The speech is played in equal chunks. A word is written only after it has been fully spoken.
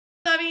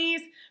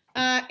Lovies,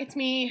 it's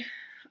me.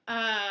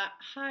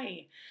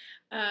 Hi.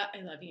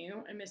 I love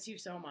you. I miss you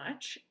so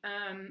much.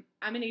 I'm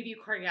gonna give you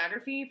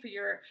choreography for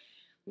your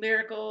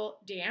lyrical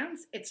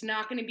dance. It's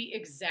not gonna be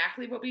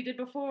exactly what we did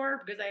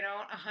before because I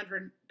don't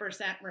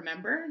 100%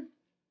 remember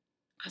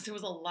because it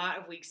was a lot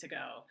of weeks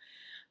ago.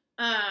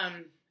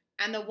 And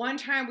the one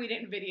time we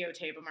didn't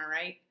videotape, am I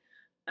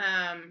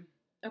right?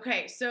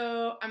 Okay,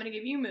 so I'm gonna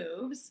give you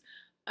moves.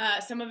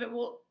 Some of it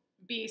will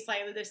be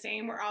slightly the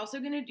same. We're also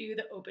gonna do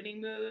the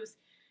opening moves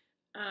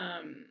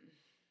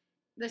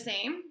the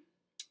same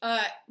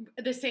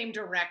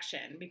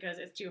direction because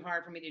it's too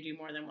hard for me to do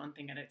more than one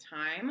thing at a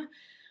time.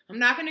 I'm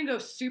not going to go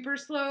super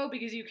slow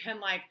because you can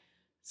like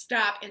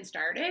stop and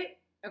start it.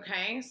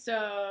 Okay,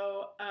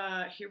 so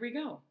here we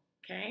go.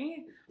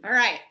 Okay, all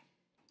right,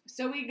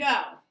 so we go.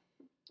 I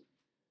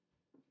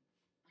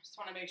just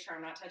want to make sure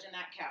I'm not touching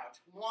that couch.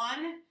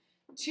 1,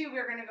 2,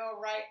 we're going to go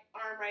right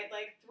arm, right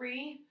leg.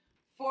 3,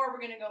 4, we're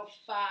going to go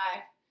 5,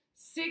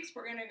 6,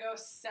 we're going to go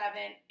 7,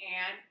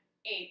 and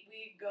 8.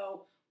 We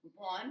go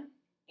 1 and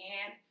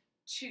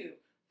 2.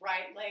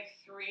 Right leg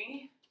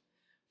 3,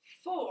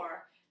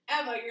 4.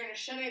 Eva, you're going to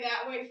shimmy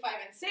that way. 5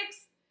 and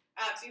 6.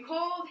 Alex, you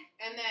hold,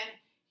 and then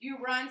you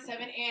run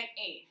 7 and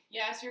 8.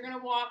 Yes, you're going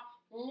to walk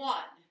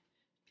 1,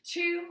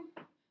 2,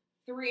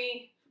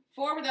 3,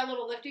 4 with that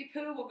little lifty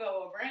poo. We'll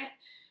go over it.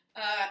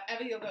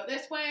 Eva, you'll go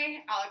this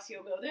way. Alex,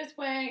 you'll go this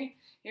way.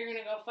 You're going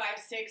to go 5,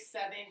 6,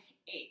 7,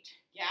 8.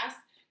 Yes?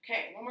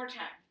 Okay, one more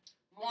time.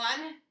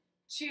 1,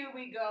 2,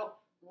 we go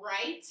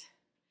right.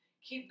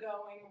 Keep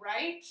going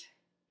right.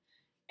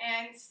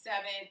 And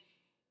 7,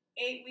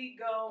 8, we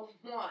go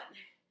 1,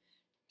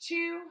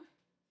 2,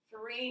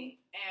 3,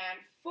 and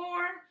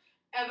 4.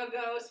 Eva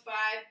goes 5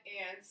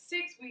 and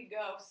 6. We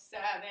go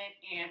 7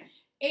 and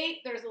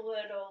 8. There's a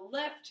little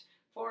lift.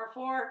 4,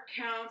 4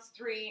 counts.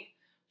 3,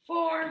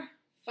 4,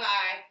 5,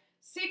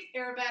 6.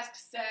 Arabesque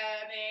 7,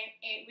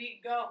 8. We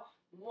go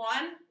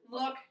 1,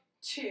 look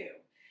 2.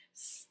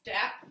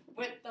 Step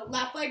with the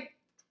left leg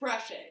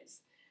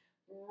brushes.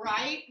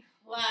 Right,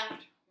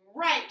 left,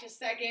 right to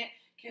second.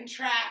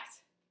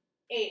 Contract.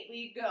 8.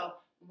 We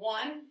go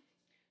 1,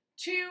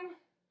 2,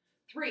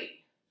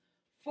 3,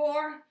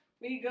 4.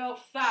 We go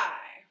 5,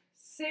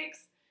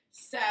 6,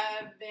 7,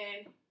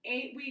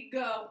 8. We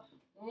go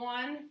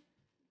 1,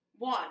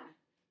 1,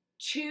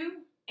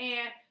 2,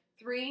 and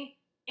 3,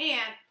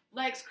 and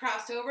legs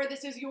cross over.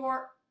 This is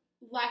your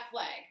left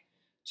leg.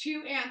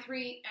 2 and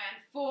 3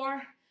 and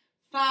 4,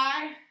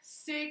 5,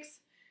 6,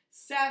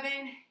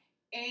 7,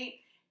 8,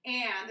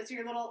 and this is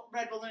your little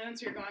red balloon.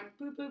 So you're going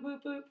boop, boop,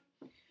 boop, boop.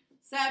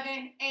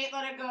 7, 8,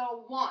 let it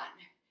go. 1.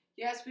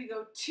 Yes, we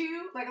go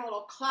 2, like a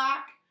little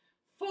clock.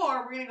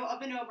 4, we're going to go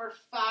up and over.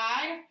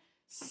 5,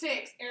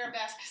 6,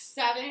 arabesque.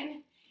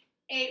 7,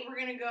 8, we're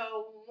going to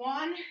go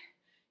 1,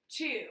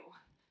 2,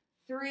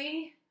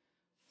 3,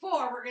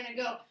 4. We're going to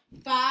go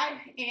 5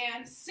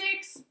 and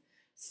 6,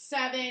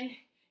 7,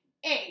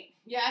 8.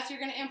 Yes, you're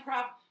going to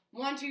improv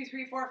 1, 2,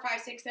 3, 4,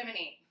 5, 6, 7, 8.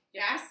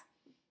 Yes?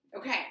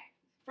 Okay.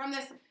 From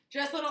this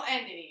just little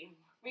entity,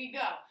 we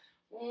go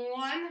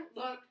 1,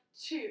 look,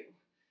 2,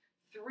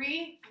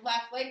 3,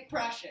 left leg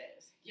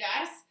brushes.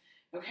 Yes?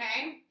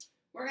 Okay?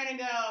 We're going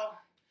to go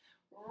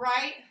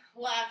right,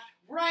 left,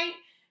 right,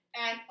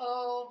 and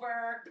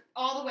over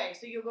all the way.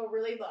 So you'll go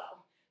really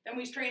low. Then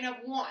we straighten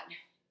up 1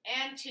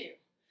 and 2,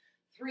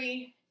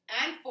 3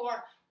 and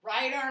 4.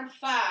 Right arm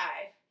 5,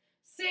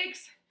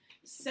 6,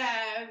 7,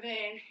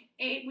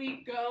 8.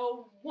 We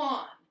go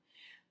 1.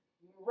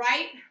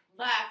 Right,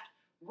 left,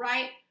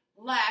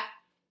 left.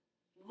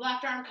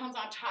 Left arm comes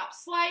on top.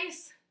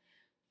 Slice.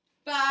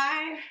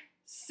 5,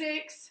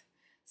 6,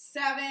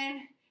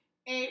 7,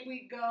 8.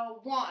 We go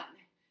 1,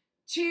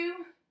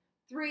 2,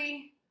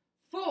 3,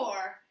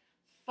 4,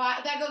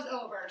 5. That goes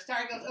over.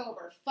 Sorry, goes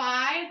over.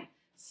 5,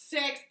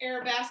 6,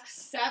 arabesque.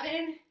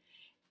 7,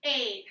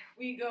 8.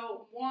 We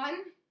go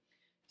 1,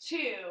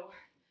 2,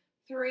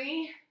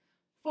 3,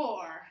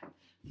 4,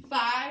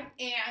 5,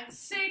 and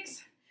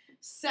 6,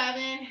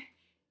 7,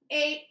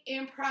 8.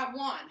 Improv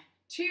 1,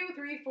 2,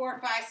 3, 4,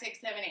 5,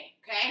 6, 7, 8.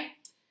 Okay?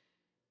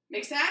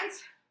 Make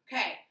sense?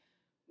 Okay.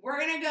 We're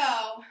going to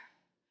go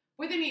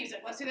with the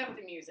music. Let's do that with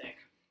the music.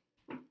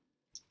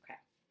 Okay.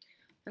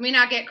 Let me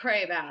not get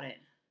cray about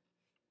it.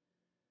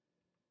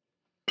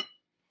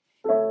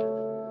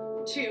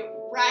 2,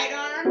 right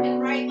arm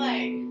and right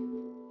leg.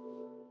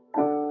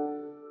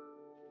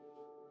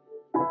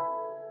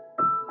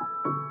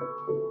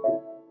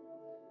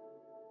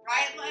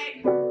 Right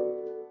leg.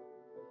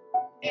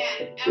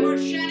 And Emma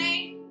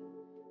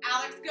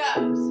Alex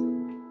goes.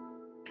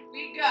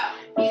 We go.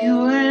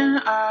 You and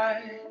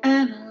I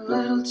and a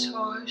little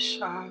toy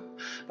shop.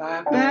 Buy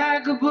a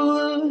bag of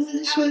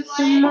balloons with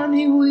the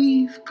money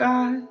we've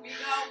got.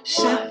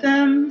 Set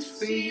them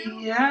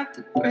free at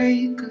the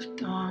break of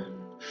dawn.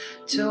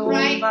 Till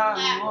one by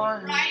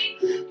one,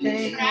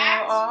 they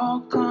are all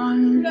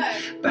gone.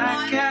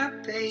 Back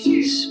at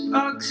base,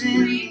 bugs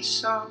in the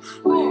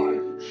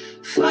software.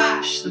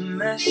 flash the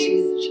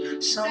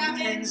message.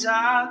 Something's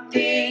out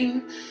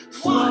there,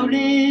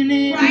 floating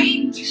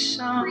in the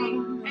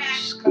summer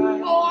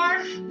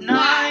sky.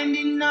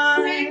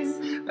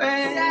 99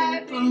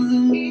 red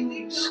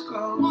balloons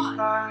go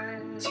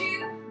by. 2,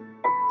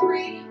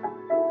 3,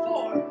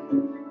 4,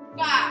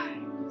 5,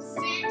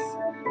 6,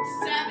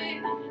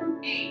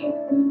 7, 8.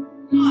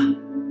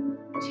 1,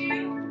 2,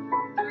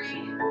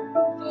 3,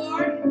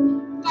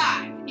 4,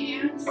 5,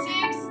 and 6,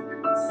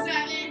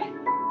 7,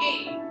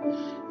 8.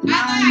 No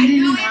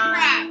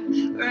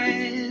improv.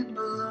 Red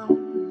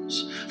balloons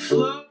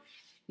float.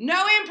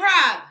 No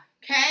improv,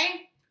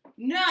 okay?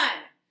 None.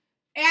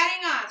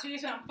 Adding on. So we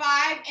just went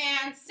 5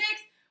 and 6.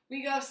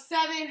 We go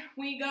 7.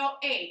 We go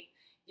 8.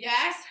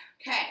 Yes?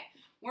 Okay.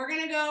 We're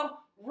going to go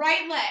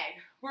right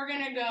leg. We're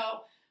going to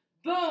go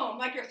boom,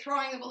 like you're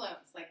throwing the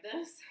balloons. Like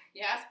this.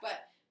 Yes,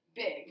 but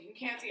big. You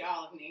can't see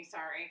all of me.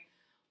 Sorry.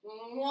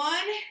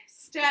 One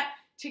step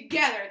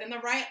together. Then the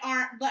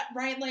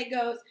right leg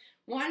goes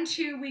 1,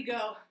 2. We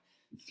go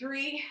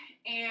 3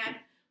 and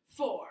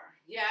 4.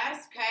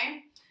 Yes?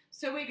 Okay.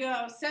 So we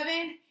go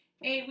 7,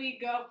 8. We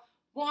go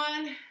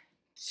 1,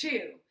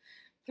 2,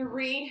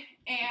 3,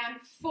 and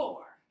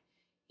 4.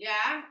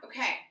 Yeah?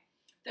 Okay.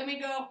 Then we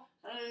go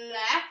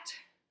left.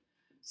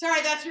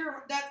 Sorry, that's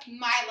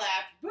my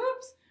left.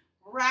 Oops.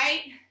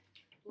 Right,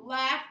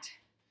 left,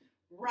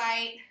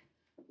 right,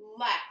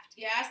 left.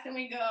 Yes? Then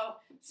we go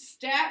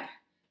step,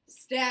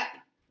 step,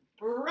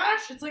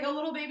 brush. It's like a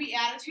little baby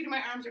attitude.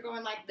 My arms are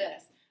going like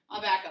this.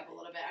 I'll back up a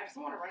little bit. I just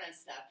don't want to run and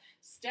stuff.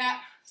 Step,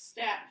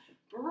 step,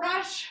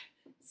 brush,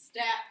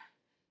 step,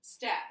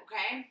 step.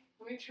 Okay?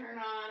 Let me turn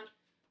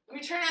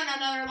on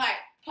another light.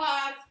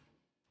 Pause.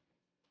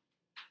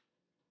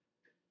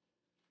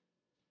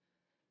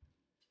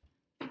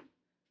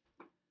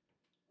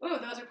 Ooh,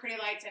 those are pretty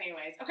lights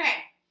anyways. Okay,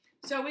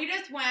 so we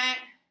just went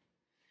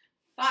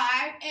 5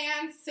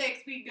 and 6.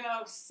 We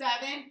go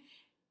 7,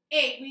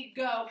 8. We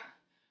go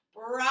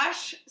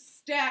brush,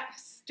 step,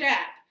 step.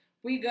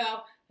 We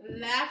go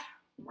left,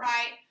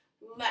 right,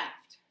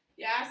 left.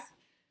 Yes?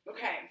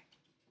 Okay.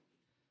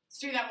 Let's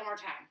do that one more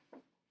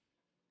time.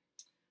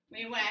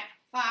 We went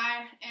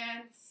 5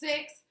 and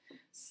 6,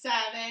 7,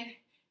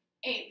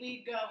 8.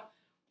 We go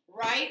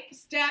right,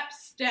 step,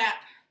 step,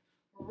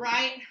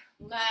 right,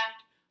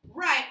 left,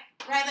 right.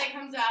 Right leg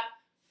comes up.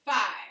 5,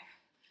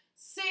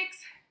 6,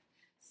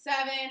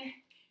 7,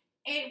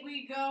 8.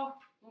 We go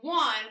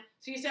 1.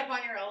 So you step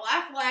on your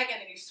left leg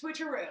and then you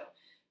switcheroo.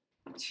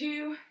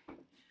 2,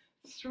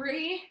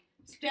 3,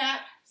 step,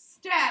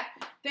 step.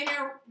 Then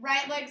your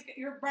right leg's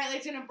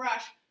gonna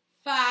brush.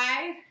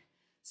 5,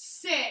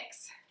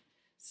 6,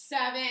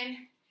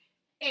 7,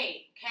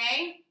 8.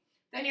 Okay?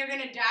 Then you're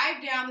gonna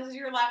dive down. This is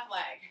your left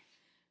leg.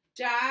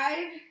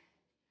 Dive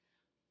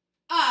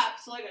up,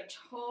 so like a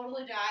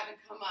totally dive and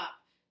come up.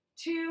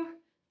 2,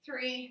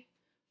 3,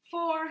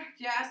 4.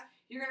 Yes.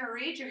 You're gonna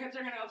reach. Your hips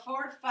are gonna go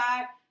forward.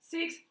 5,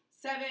 6,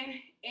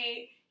 7,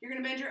 8. You're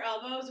gonna bend your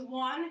elbows.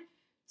 1,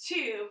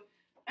 2,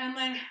 and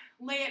then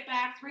lay it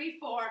back. 3,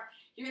 4.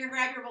 You're gonna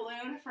grab your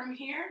balloon from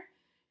here,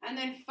 and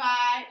then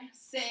 5,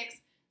 6,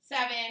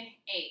 7,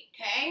 8.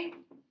 Okay.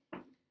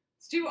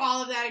 Let's do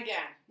all of that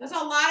again. That's a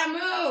lot of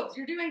moves.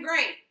 You're doing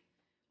great.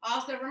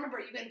 Also, remember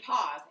you can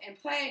pause and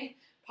play.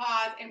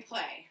 Pause and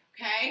play.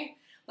 Okay,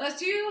 let's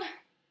do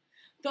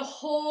the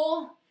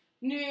whole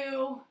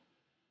new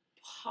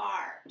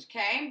part,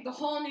 okay? The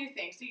whole new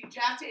thing. So you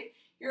just did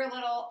your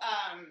little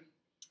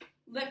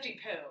lifty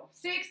poo.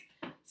 6,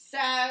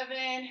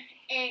 7,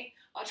 8.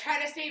 I'll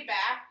try to stay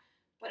back,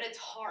 but it's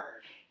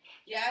hard.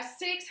 Yes,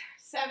 6,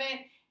 7,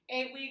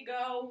 8. We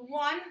go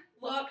 1,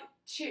 look,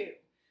 2,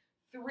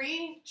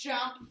 3,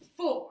 jump,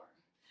 4,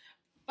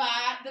 5.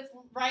 That's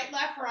right,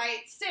 left,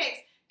 right. 6,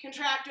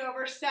 contract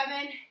over.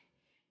 7,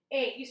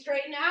 8. You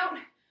straighten out.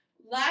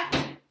 Left,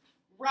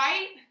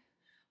 right,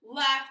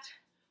 left,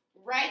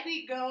 right.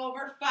 We go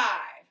over. 5,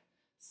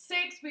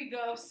 6. We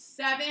go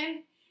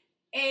 7,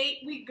 8.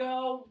 We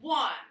go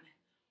 1.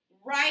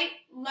 Right,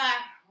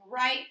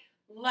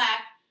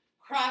 left.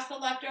 Cross the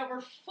left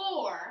over.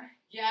 4.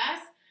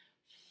 Yes.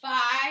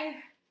 5,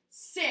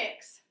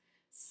 6,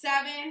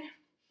 7,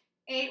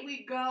 8.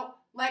 We go.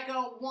 Let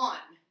go. 1,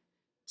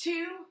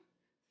 2,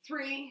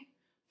 3,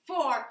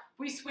 4.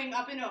 We swing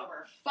up and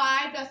over.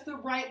 5, that's the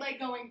right leg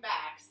going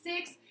back.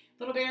 6,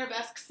 little bear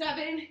arabesque.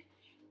 7,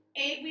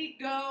 8, we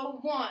go.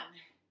 1,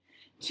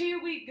 2,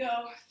 we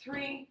go.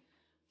 3,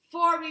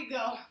 4, we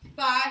go.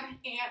 5,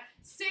 and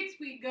 6,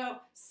 we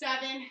go.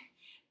 7,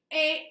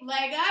 8,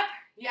 leg up.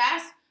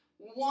 Yes.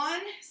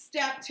 1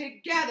 step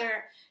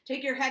together.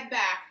 Take your head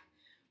back.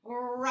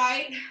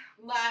 Right,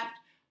 left,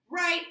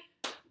 right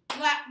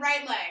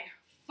leg.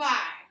 5,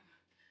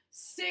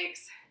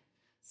 6,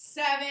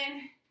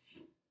 7,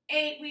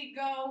 8, we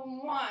go.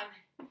 1,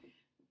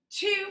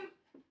 2,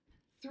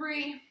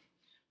 3,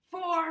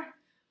 4,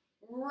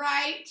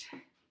 right,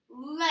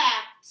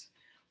 left.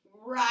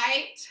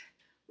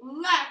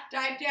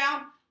 Dive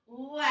down,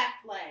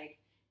 left leg.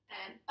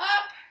 And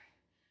up,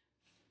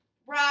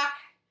 rock,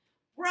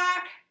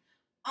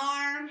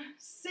 arm,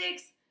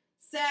 6,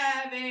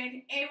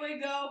 7, 8, we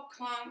go,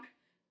 clunk,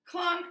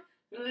 clunk,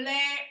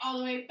 lay all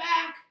the way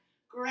back,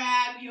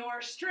 grab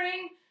your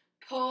string,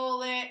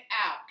 pull it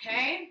out,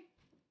 okay?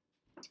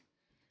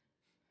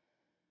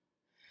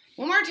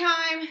 One more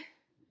time,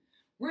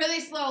 really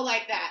slow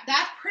like that.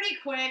 That's pretty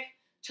quick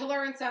to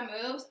learn some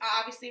moves. I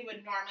obviously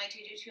would normally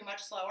teach you too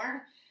much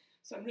slower,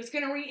 so I'm just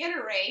gonna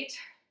reiterate.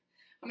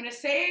 I'm gonna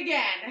say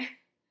again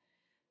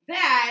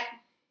that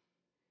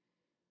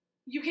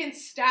you can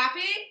stop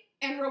it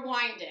and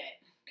rewind it,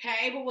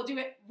 okay? But we'll do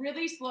it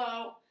really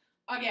slow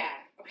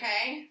again,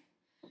 okay?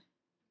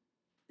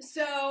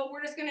 So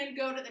we're just gonna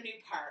go to the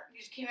new part. You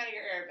just came out of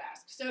your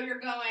arabesque. So you're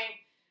going,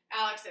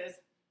 Alex is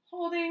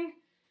holding,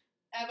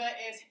 Eva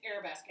is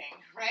arabesquing,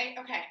 right?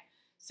 Okay,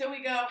 so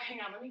we go, hang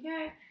on, let me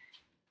get,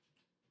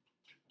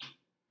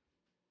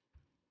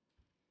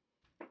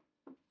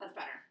 that's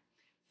better.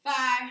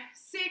 5,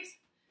 6,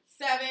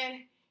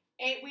 7,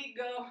 8, we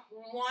go,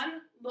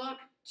 1, look,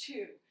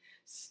 2,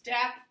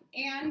 step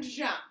and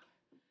jump.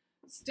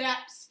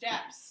 Step,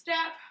 step,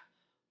 step,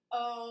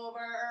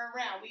 over,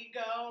 around. We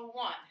go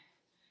 1,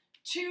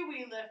 2,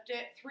 we lift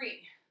it,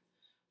 3,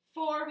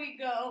 4, we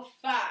go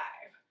 5,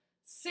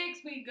 6,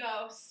 we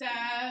go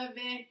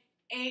 7,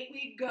 8,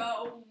 we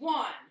go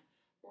 1,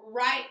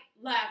 right,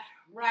 left,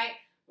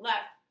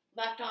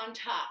 left on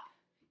top.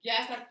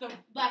 Yes, that's the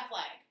left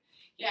leg.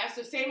 Yeah,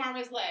 so same arm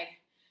as leg.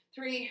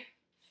 3,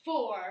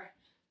 4,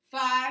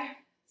 5,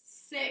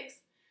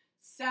 6,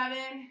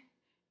 7,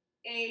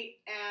 8,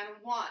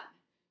 and 1,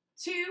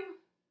 2,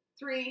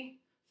 3,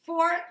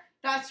 4.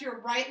 That's your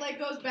right leg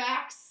goes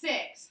back.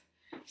 6,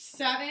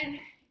 7,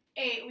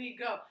 8. We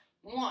go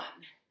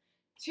 1,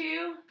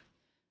 2,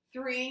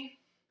 3,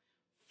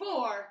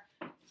 4,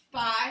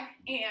 5,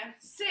 and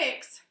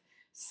 6,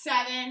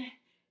 7,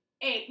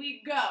 8.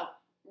 We go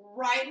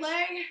right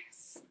leg,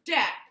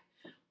 step,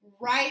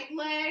 right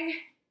leg,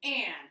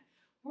 and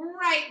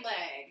right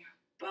leg.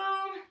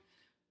 Boom,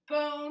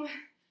 boom,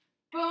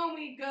 boom.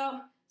 We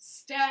go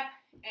step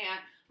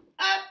and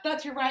up.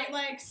 That's your right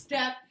leg.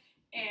 Step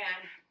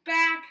and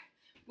back.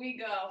 We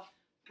go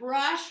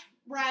brush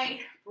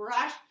right,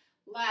 brush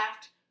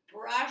left,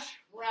 brush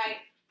right,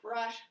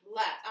 brush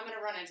left. I'm going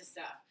to run into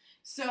stuff.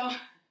 So,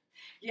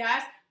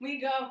 yes,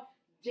 we go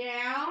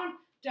down,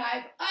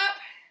 dive up,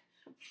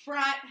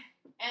 front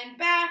and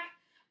back,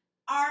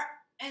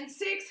 and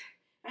 6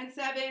 and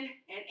 7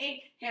 and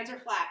 8. Hands are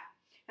flat.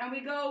 And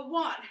we go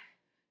 1,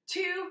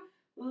 2,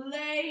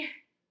 lay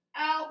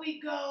out. We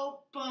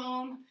go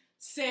boom,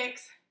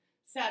 6,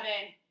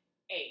 7,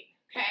 8.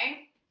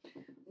 Okay?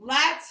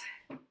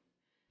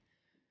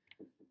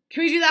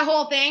 Can we do that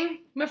whole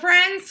thing, my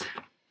friends?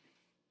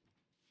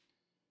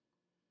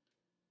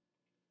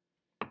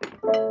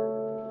 2,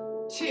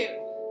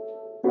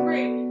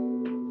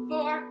 3,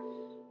 4,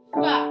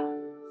 5,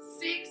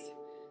 6,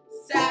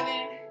 7,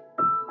 8.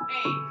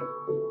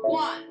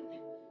 1,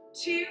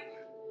 2,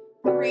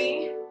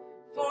 3,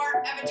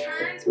 4. Eva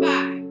turns. 5.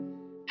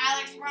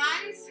 Alex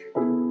runs.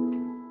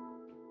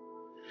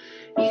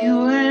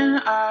 You and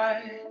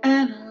I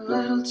and a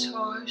little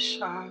toy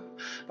shop.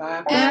 Buy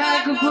a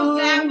bag of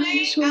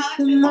balloons with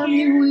the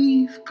money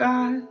we've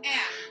got.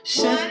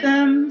 Set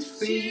them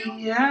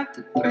free at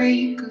the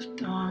break of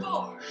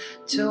dawn.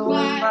 Till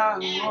one by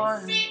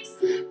one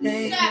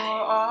they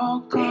were all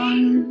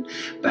gone.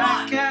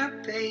 Back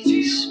at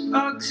base,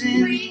 bugs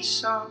in the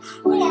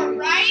software.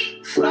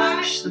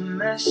 Flash the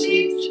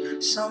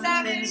message,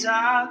 something's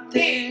out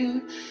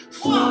there.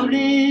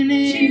 Floating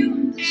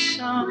in the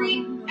summer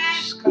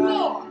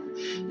sky.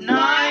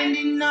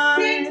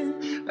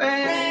 99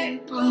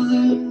 red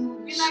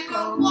balloons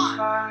go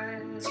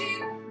by. 2,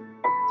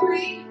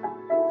 3,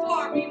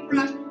 4. We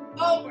brush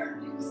over.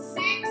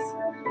 6,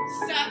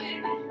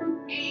 7,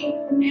 8,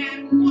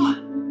 and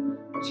 1,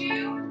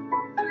 2,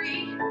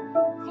 3,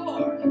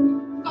 4,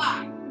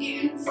 5,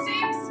 and 6,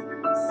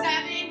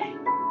 7,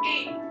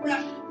 8.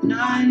 Brush.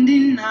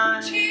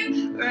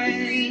 99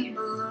 red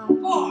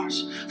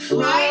balloons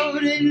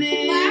floating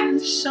in the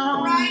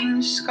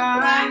summer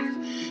sky.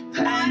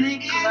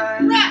 Panic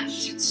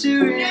lights, it's a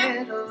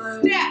red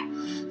alert.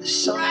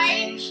 There's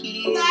something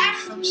here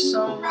from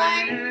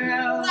somewhere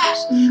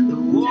else. The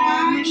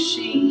war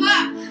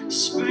machine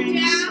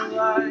springs to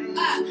life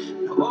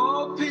and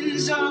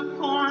opens up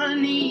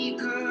one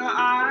eager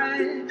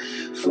eye,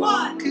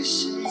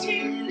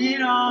 focusing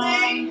it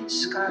on the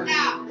sky.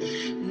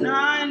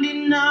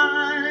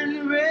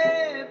 99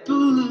 red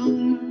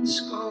balloons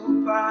go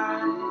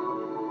by.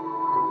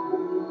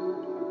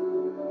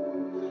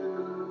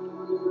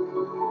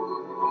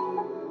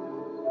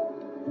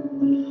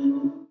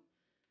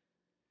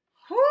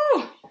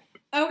 Whew.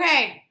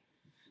 Okay,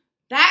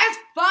 that is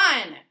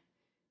fun.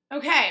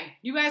 Okay,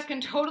 you guys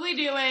can totally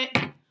do it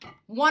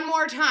one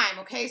more time.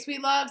 Okay,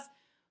 sweet loves,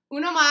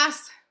 uno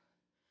más.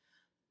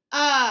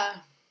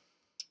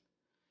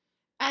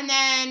 And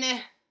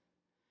then,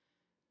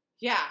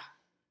 yeah,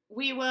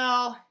 we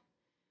will.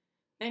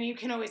 Then you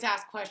can always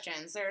ask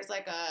questions. There's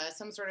like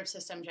some sort of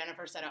system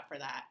Jennifer set up for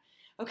that.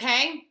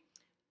 Okay,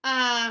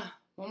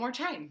 one more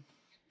time.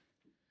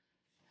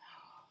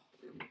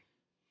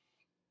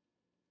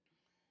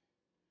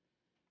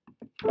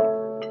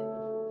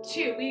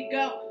 2. We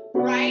go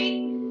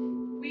right.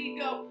 We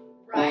go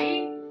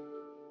right.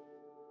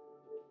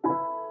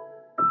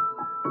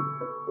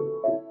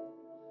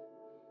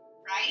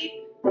 Right.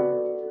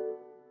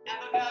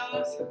 Emma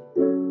goes.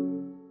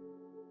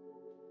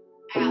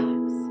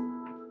 Alex.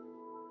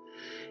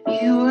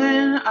 You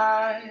and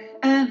I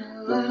and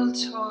a little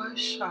toy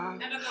shop.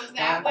 Emma goes A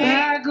that way.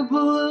 bag of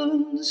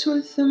balloons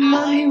with the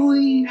money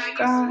we've now you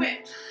got.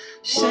 switch.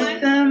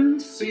 Set 1, them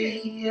 2,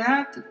 free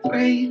at the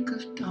break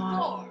of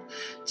dawn.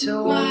 4,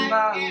 Till one 5,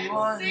 by and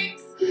one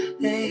 6,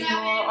 they 7,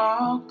 were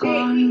all 8. We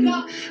gone.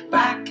 go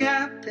Back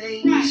at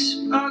base,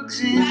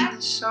 bugs in left,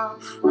 the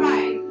software.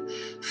 right,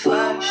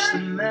 Flash the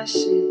forward,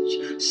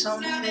 message,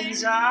 something's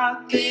 7,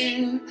 out 8,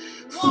 there, 1,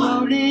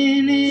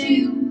 floating 2,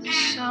 in the and 3,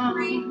 summer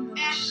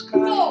and sky.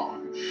 4.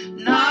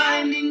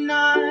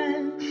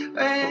 99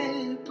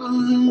 red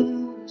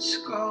balloons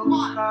go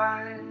 1,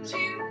 by. 2,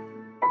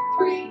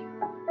 3,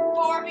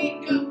 4.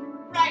 We go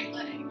right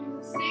leg.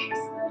 6,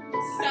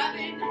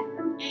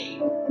 7, 8.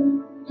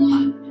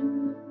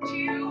 1,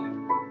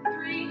 2,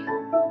 3,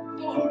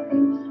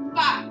 4,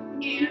 5,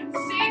 and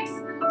 6,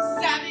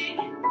 7,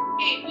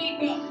 8. We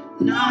go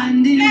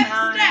 99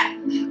 step,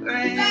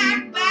 red back,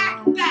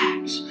 back,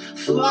 balloons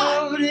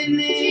floating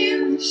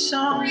in the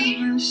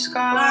summer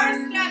sky.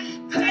 4 steps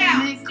down,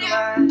 Panic step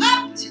lights,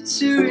 up,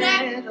 it's a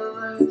red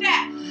alert.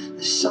 step,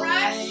 There's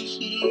something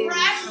here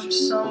brush, from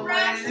somewhere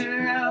brush,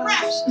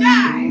 else.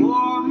 dive. The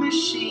war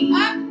machine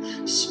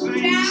Up,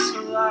 springs to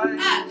down, life.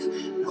 up,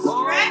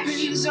 stretch,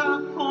 Opens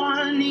up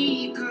one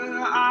eager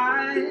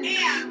eye, and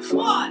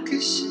 1,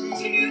 focusing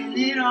 2,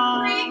 it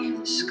on 3,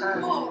 the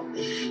sky. 4,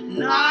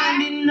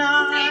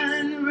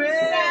 99 6,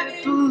 red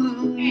 7,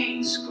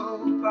 balloons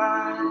go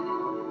by.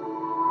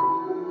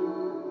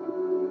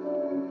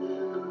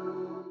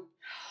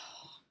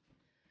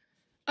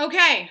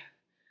 Okay,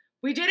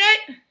 we did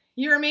it.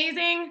 You're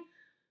amazing.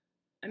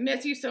 I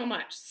miss you so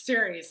much.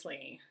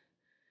 Seriously.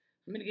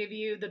 I'm going to give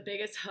you the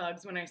biggest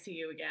hugs when I see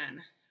you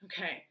again.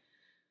 Okay.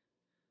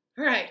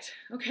 All right.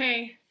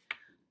 Okay.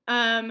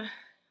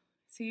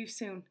 See you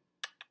soon.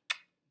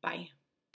 Bye.